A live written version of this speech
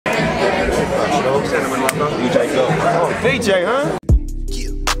DJ, huh?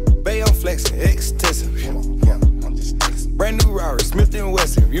 Yeah. Bay on flexing, extensive. Brand new Rari, Smith &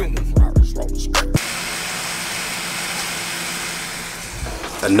 Wesson.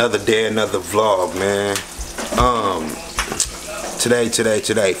 Another day, another vlog, man.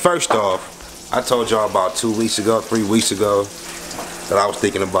 Today. First off, I told y'all about 2 weeks ago, 3 weeks ago, that I was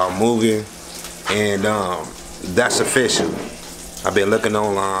thinking about moving, and that's official. I've been looking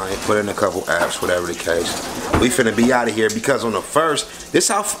online, put in a couple apps, whatever the case. We finna be out of here because on the first, this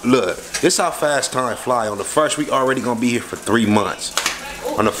how fast time fly. On the first, we already gonna be here for 3 months.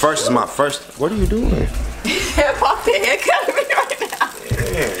 On the first is my first. What are you doing? Pop the haircut at me right now.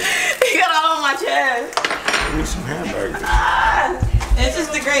 Yeah. You got all on my chest. Give me some hamburgers. It's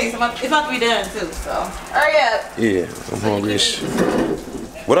just degrees. It's about to be done too, so hurry up. Yeah, I'm hungry as shit.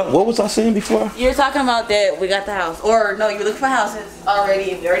 What was I saying before? You were talking about that we got the house. Or no, you were looking for houses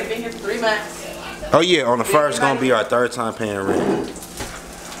already. We've already been here for 3 months. Oh yeah, on the first gonna be our 3rd time paying rent.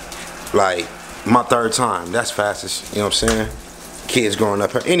 Like, my 3rd time. That's fastest, you know what I'm saying? Kids growing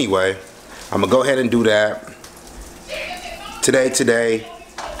up here. Anyway, I'm gonna go ahead and do that. Today,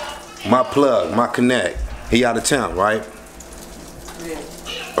 my plug, my connect. He out of town, right? Yeah.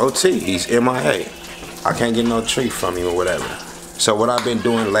 OT, he's MIA. I can't get no treat from him or whatever. So what I've been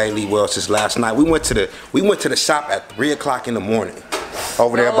doing lately, well, since last night, we went to the shop at 3 o'clock in the morning,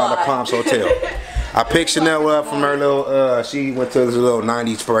 over there by the Palms Hotel. I picked Chanel up from her little, she went to this little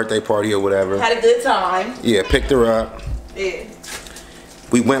 90s birthday party or whatever. Had a good time. Yeah, picked her up. Yeah.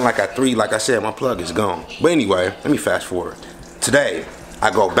 We went like at 3, like I said, my plug is gone. But anyway, let me fast forward. Today,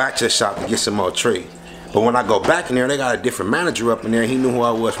 I go back to the shop to get some more treat. But when I go back in there, they got a different manager up in there. He knew who I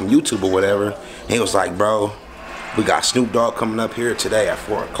was from YouTube or whatever. And he was like, bro, we got Snoop Dogg coming up here today at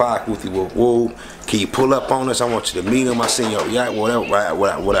 4 o'clock. Wooty woo woo. Can you pull up on us? I want you to meet him. I seen yo, yeah, whatever,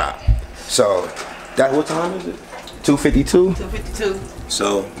 what up. So, that what time is it? 2:52? 2:52.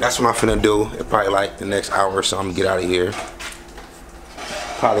 So, that's what I'm finna do. It probably like the next hour or so, I'm gonna get out of here.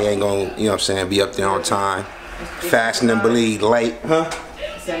 Probably ain't gonna, you know what I'm saying, be up there on time. Fasting and believe late, huh?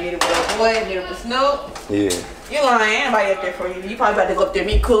 So meet up with a boy, meet up with Snoop. Yeah. You lying, ain't nobody up there for you. You probably about to go up there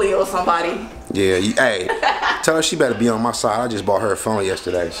and meet Coolio or somebody. Yeah, hey, tell her she better be on my side. I just bought her a phone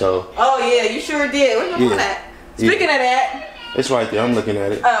yesterday, so. Oh yeah, you sure did. Where's your phone at? Speaking of that. It's right there, I'm looking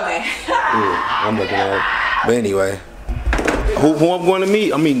at it. Okay. Yeah, I'm looking at it. But anyway, who I'm going to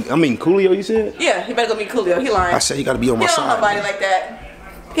meet? I mean, Coolio, you said? Yeah, you better go meet Coolio. He lying. I said you gotta be on my side. side. He don't know nobody like that.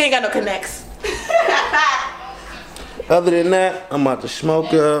 He ain't got no connects. Other than that, I'm about to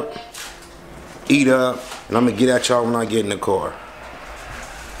smoke up, eat up, and I'm gonna get at y'all when I get in the car.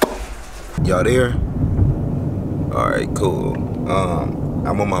 Y'all there? Alright, cool.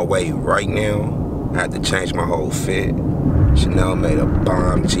 I'm on my way right now. I had to change my whole fit. Chanel made a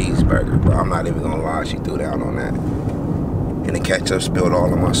bomb cheeseburger, but I'm not even gonna lie, she threw down on that. And the ketchup spilled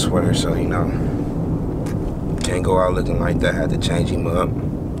all on my sweater, so you know, can't go out looking like that. Had to change him up.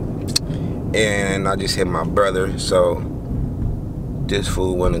 And I just hit my brother, so this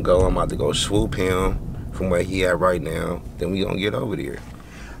fool wanna go. I'm about to go swoop him from where he at right now. Then we gonna get over there.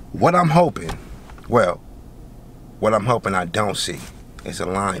 What I'm hoping I don't see is a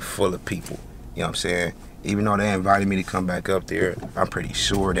line full of people. You know what I'm saying? Even though they invited me to come back up there, I'm pretty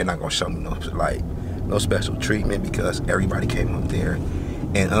sure they're not gonna show me no special treatment because everybody came up there.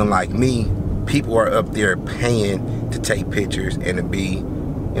 And unlike me, people are up there paying to take pictures and to be, you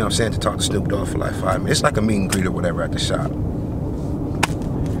know what I'm saying, to talk to Snoop Dogg for like 5 minutes. It's like a meet and greet or whatever at the shop.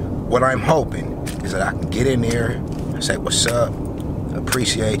 What I'm hoping is that I can get in there, say what's up,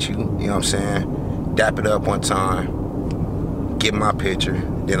 appreciate you, you know what I'm saying, dap it up one time, get my picture,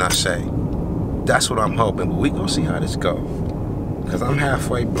 then I say. That's what I'm hoping, but we gonna see how this go. Cause I'm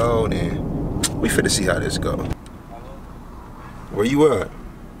halfway blowed and we finna see how this go. Where you at?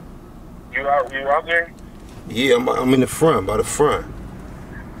 You out there? Yeah, I'm in the front, by the front.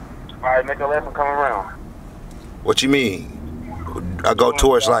 Alright, make a left and come around. What you mean? I go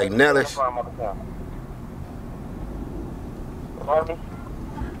towards like Nellis? I'm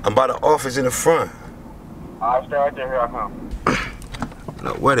by the office in the front. Alright, stay right there, here I come.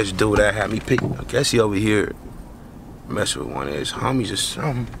 Now, where this dude that had me pick? I guess he over here messing with one of his homies or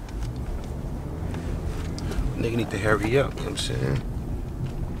something. Nigga need to hurry up, you know what I'm saying?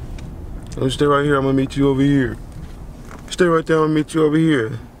 I'm stay right here, I'm gonna meet you over here. Stay right there, I'm gonna meet you over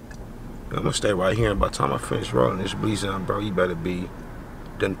here. I'm gonna stay right here, and by the time I finish rolling this Blvd, bro, you better be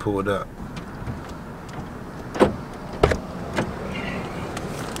done pulled up.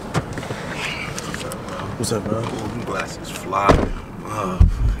 What's up, bro? Ooh, glasses fly.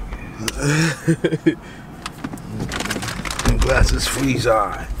 Them glasses freeze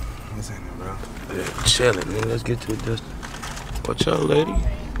eye. What's happening, bro? Yeah, chilling, man. Let's get to the distance. What's up, lady?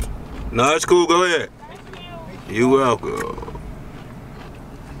 No, it's cool. Go ahead. You welcome.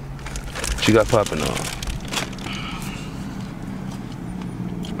 What you got popping on?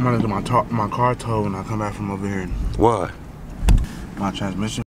 I'm gonna do my car tow when I come back from over here. Why? My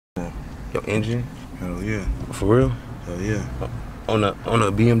transmission. Your engine? Hell yeah. For real? Hell yeah. On a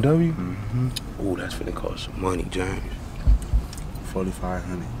BMW? Mm-hmm. Ooh, that's finna cost some money, James.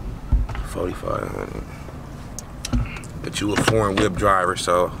 4,500. 4,500. But you a foreign whip driver,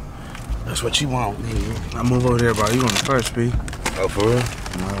 so that's what you want, nigga. I move over there, bro. You on the first speed? Oh, for real?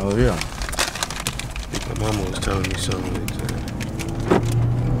 Oh yeah. My mama was telling me something like that.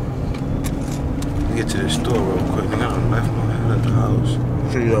 Get to the store real quick. Nigga, I done left my head at the house.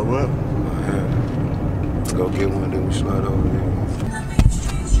 Sure you got what? My head. Go get one, then we slide over there.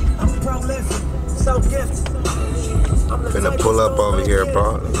 I'm prolific, so gifted. Finna pull up over here,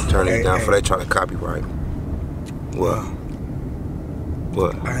 bro. Turn it down for they try to copyright. What?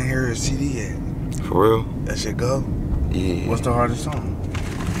 What? I ain't heard a CD yet. For real? That shit go? Yeah. What's the hardest song?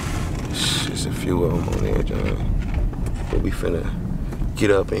 It's a few of them on there, John. But we finna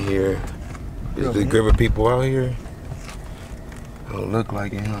get up in here. Is the group of people out here? Don't look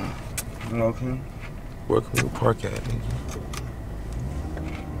like it, huh? Okay. Where can we park at, nigga?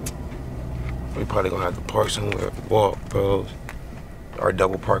 We probably gonna have to park somewhere, walk, bro. Or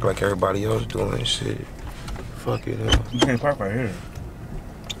double park like everybody else doing and shit. Fuck it up. You can't park right here.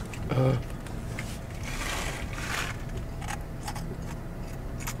 Damn,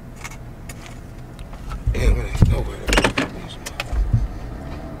 it ain't nowhere to park.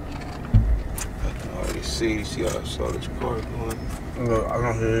 I can already see how I saw this car going. Look, I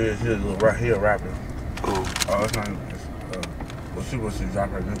don't hear it. He's right here rapping. Oh, Oh, it's not. We'll see what's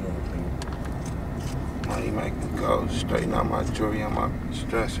exactly this one. money make me go. Straighten out my jewelry on my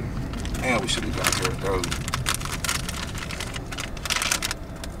dresser. And we should have got here early.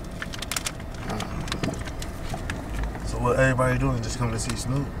 So what everybody doing? Just come to see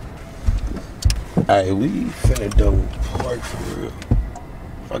Snoop? Hey, we finna double park for real.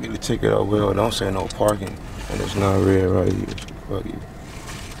 If I get a ticket, I will. Don't say no parking. And it's not red right here. So fuck it.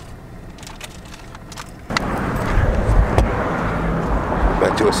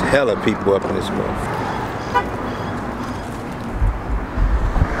 Bet you it's hella people up in this motherfucker.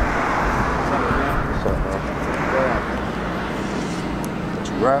 What's up, man? What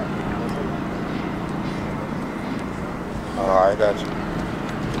you rap? Oh, I got you.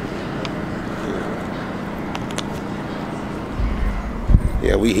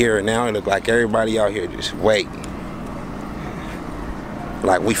 Yeah, we here now. It look like everybody out here just waiting.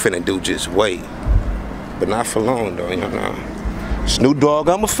 Like we finna do just wait. But not for long though, you know. Snoop Dogg,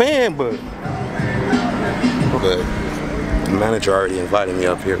 I'm a fan, but the manager already invited me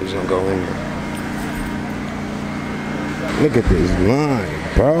up here. He's gonna go in there. Look at this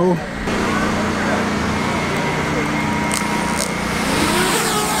line, bro.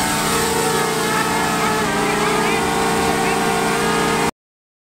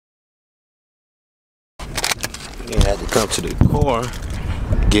 Had to come to the car,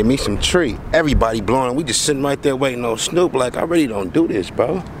 give me some treat. Everybody blowing, we just sitting right there waiting on Snoop. Like, I really don't do this,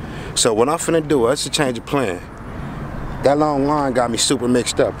 bro. So what I'm finna do, that's a change of plan. That long line got me super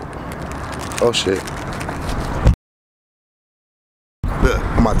mixed up. Oh shit. Look,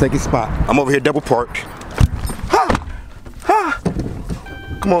 I'm about to take a spot. I'm over here double parked. Ha! Ha!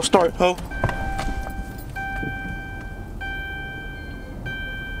 Come on, start, ho.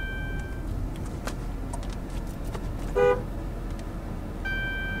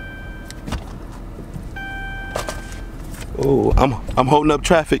 Oh, I'm holding up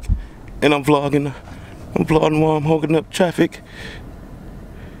traffic, and I'm vlogging. I'm vlogging while I'm holding up traffic.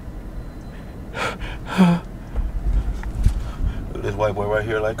 This white boy right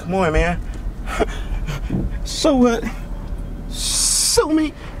here, like, come on, man. So what? Sue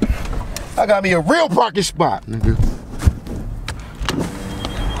me. I got me a real parking spot, nigga.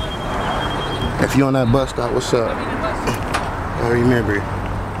 If you on that bus stop, what's up? I remember.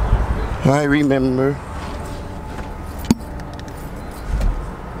 I remember.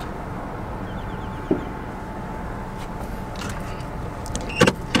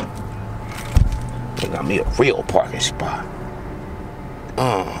 Got me a real parking spot.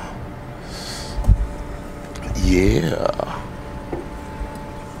 Yeah.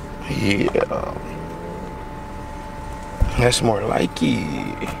 Yeah. That's more like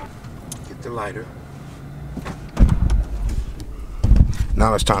it. Get the lighter.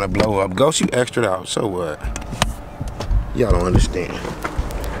 Now it's time to blow up. Go shoot extra out. So what? Y'all don't understand.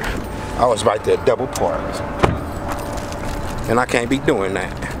 I was right there double parked. And I can't be doing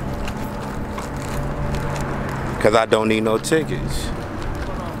that. Cause I don't need no tickets.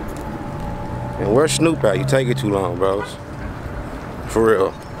 And where's Snoop at? You take it too long, bros. For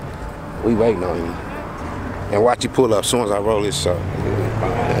real. We waiting on you. And watch you pull up as soon as I roll this up.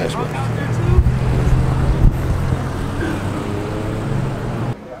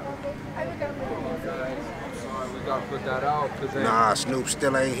 Nah, Snoop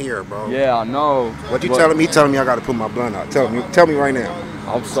still ain't here, bro. Yeah, I know. What you telling me? Telling me I gotta put my blunt out. Tell me right now.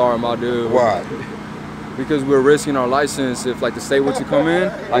 I'm sorry, my dude. Why? Because we're risking our license. If like the state were to come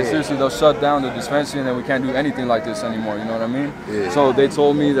in, like seriously, they'll shut down the dispensary and then we can't do anything like this anymore. You know what I mean? Yeah. So they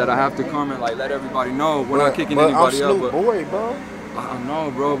told me that I have to come and like let everybody know we're not kicking anybody I'm up. Snoop boy, bro. I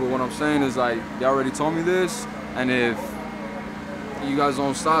know, bro. But what I'm saying is like they already told me this, and if you guys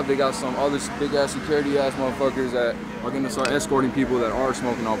don't stop, they got some other big ass security ass motherfuckers that are gonna start escorting people that are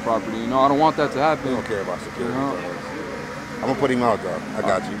smoking on property. You know, I don't want that to happen. I don't care about security. You know? I'm gonna put him out though. I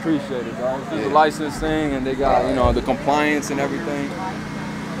got you. Appreciate it, dog. It's the license thing, and they got, you know, the compliance and everything.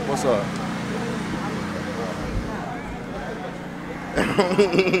 What's up?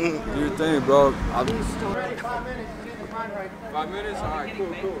 Do your thing, bro. 5 minutes? All right,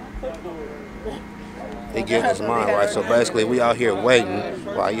 cool. He getting his mind right. So basically, we out here waiting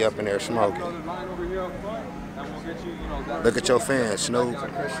while you up in there smoking. Look at your fans, Snoop. Look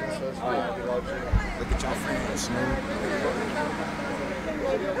at your fans, Snoop.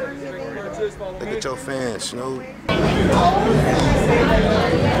 Look at your fans, Snoop.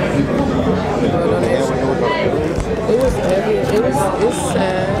 It's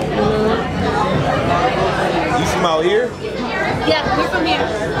sad, you know. You from out here? Yeah, we're from here.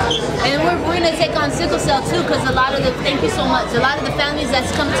 And we're going to take on sickle cell too, because thank you so much, a lot of the families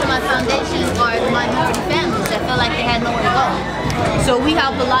that's come to my foundation are the minority families that feel like they had nowhere to go. So we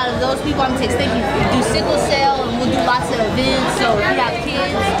help a lot of those people. I'm saying, thank you. We do sickle cell and we'll do lots of events. So if you have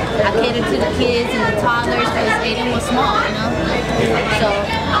kids, I cater to the kids and the toddlers because Aiden was small, you know? So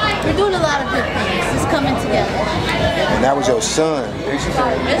we're doing a lot of good things. It's coming together. And that was your son.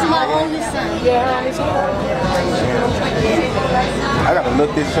 It's my only son. I gotta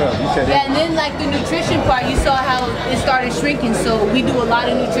look this up. You said yeah, and then like the nutrition part, you saw how it started shrinking. So we do a lot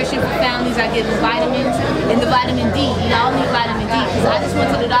of nutrition for families. I give them vitamins and the vitamin D. Y'all need vitamin D because I just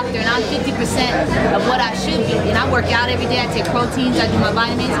went to the doctor and I'm 50% of what I should be. And I work out every day. I take proteins. I do my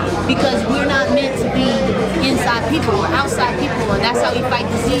vitamins because we're not meant to be inside people. We're outside people, and that's how we fight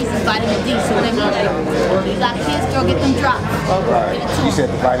disease is vitamin D. So let me know. You got kids, girl, get them drops. You said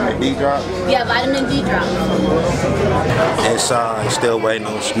the vitamin D drop? Yeah, vitamin D drops. Inside, still waiting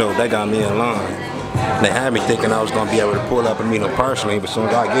on Snoop. They got me in line. They had me thinking I was gonna be able to pull up and meet them personally, but as soon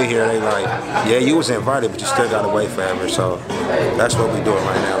as I get here, they like, yeah, you was invited, but you still gotta wait forever. So that's what we doing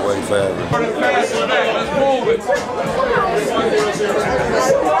right now, waiting forever.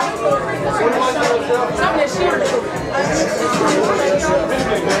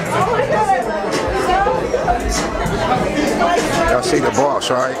 Y'all see the boss,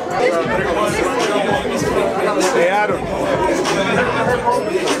 right? Hey, Adam.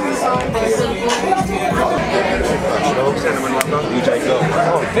 DJ go.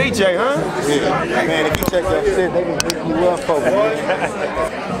 Oh, DJ, huh? Yeah. Man, if you check that shit, they can pick you up for me.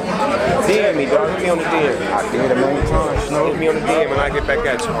 DM me, dog. Hit me on the DM. I did a million times. Hit me on the DM and I get back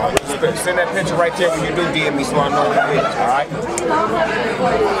at you. Send that picture right there when you do DM me so I know what it is, all right?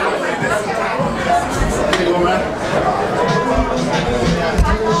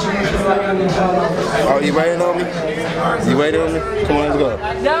 Oh, you waiting on me? You waiting on me? Come on, let's go.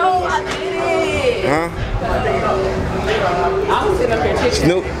 No, I did it. Huh? I was sitting up here checking.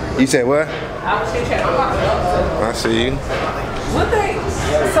 Snoop, you said what? I was checking. I see you. What they?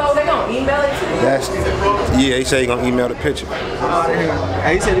 So they gonna email it to you? Yeah, he said he gonna email the picture.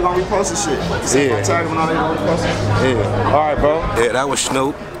 Hey, he said he gonna repost the shit. Yeah. Yeah. All right, bro. Yeah, that was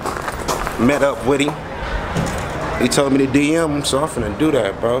Snoop. Met up with him. He told me to DM him, so I'm finna do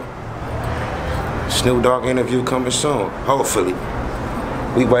that, bro. Snoop Dogg interview coming soon, hopefully.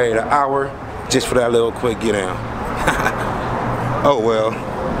 We waited an hour just for that little quick get down. Oh well.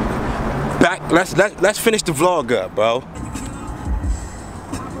 Back. Let's finish the vlog up, bro.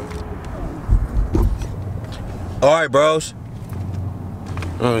 All right, bros.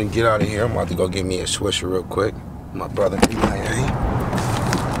 I'm gonna get out of here. I'm about to go get me a Swisher real quick. My brother.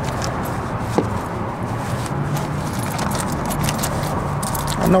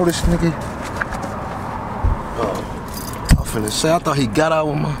 I know this nigga. Oh, I'm finna say, I thought he got out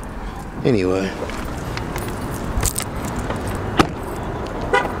with my. Anyway.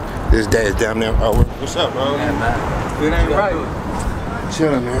 This day is down there. Oh, what's up, bro? Yeah, man. It ain't right.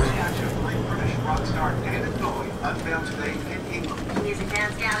 Chillin', man. Music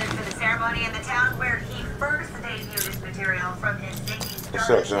bands gathered for the ceremony in the town where he What's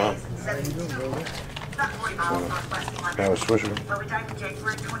up, son? Have a Swisher?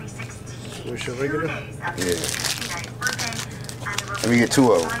 Swisher regular? Yeah. Let me get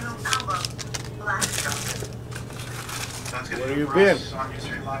 2 of them. Where you been?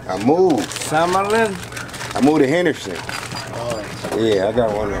 I moved. Summerlin? I moved to Henderson. Yeah, I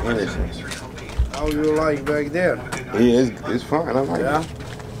got one in Henderson. How you like back there? Yeah, it's fine. I like it.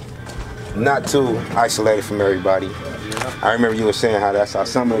 Not too isolated from everybody. Yeah. I remember you were saying how that's how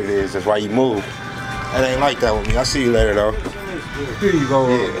some of it is. That's why you moved. It ain't like that with me. I'll see you later, though. Here you go.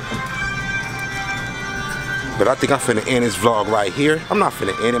 Yeah. But I think I'm finna end this vlog right here. I'm not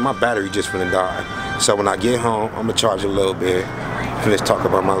finna end it. My battery just finna die. So when I get home, I'm gonna charge it a little bit. And let's talk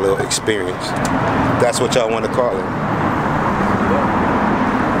about my little experience. That's what y'all want to call it.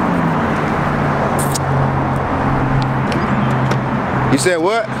 You said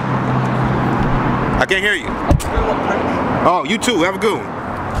what? I can't hear you. Oh, you too. Have a good one.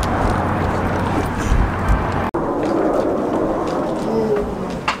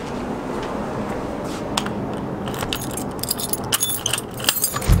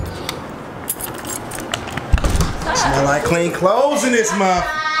 Smell like clean clothes in this month.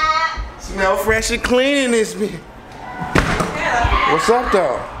 Smell fresh and clean in this bitch. What's up,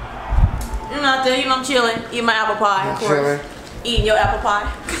 though? Nothing. You know, I'm chilling. Eating my apple pie, of course. Chilling. Eating your apple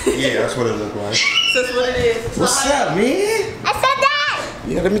pie. Yeah, that's what it look like. That's what it is. What's up, man? I said that.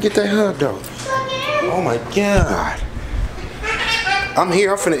 Yeah, let me get that hug, though. Oh my God. I'm here.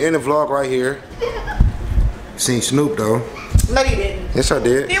 I'm finna end the vlog right here. Seen Snoop, though. No, you didn't. Yes, I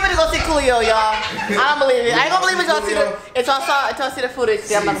did. You went to go see Coolio, y'all. I don't believe it. I ain't gonna believe it until I see the until I see the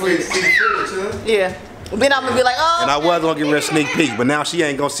footage. I'm not gonna believe it. Yeah. Then I'm gonna be like, oh. And I was gonna give her a sneak peek, but now she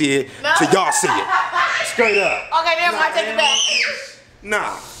ain't gonna see it till y'all see it. Straight up. Okay, never mind. I take it back.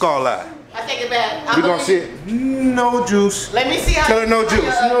 Nah, call that. I take it back. You gonna see it? No juice. Let me see how. Tell her no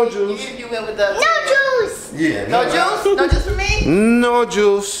juice. No juice. You went with the. No juice. Yeah. No juice? No juice for me? No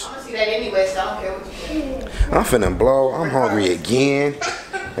juice. I'm gonna see that anyway, so I don't care what you think. I'm finna blow. I'm hungry again.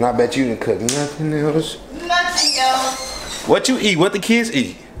 And I bet you didn't cook nothing else. Nothing else. What you eat? What the kids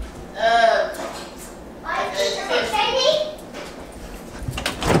eat?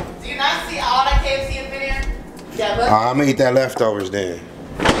 Do you not see all that KFC up in there? Yeah, but. I'm gonna eat that leftovers then.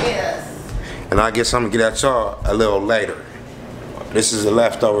 Yes. And I guess I'm gonna get at y'all a little later. This is a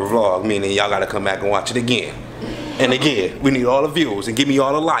leftover vlog, meaning y'all gotta come back and watch it again. And again, we need all the views and give me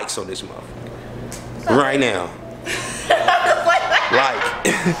all the likes on this month. Right now.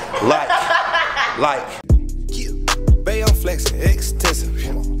 like. Yeah. Bay on flexing, extensive.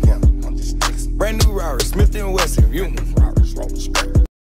 Brand new Rari, Smith & Wesson.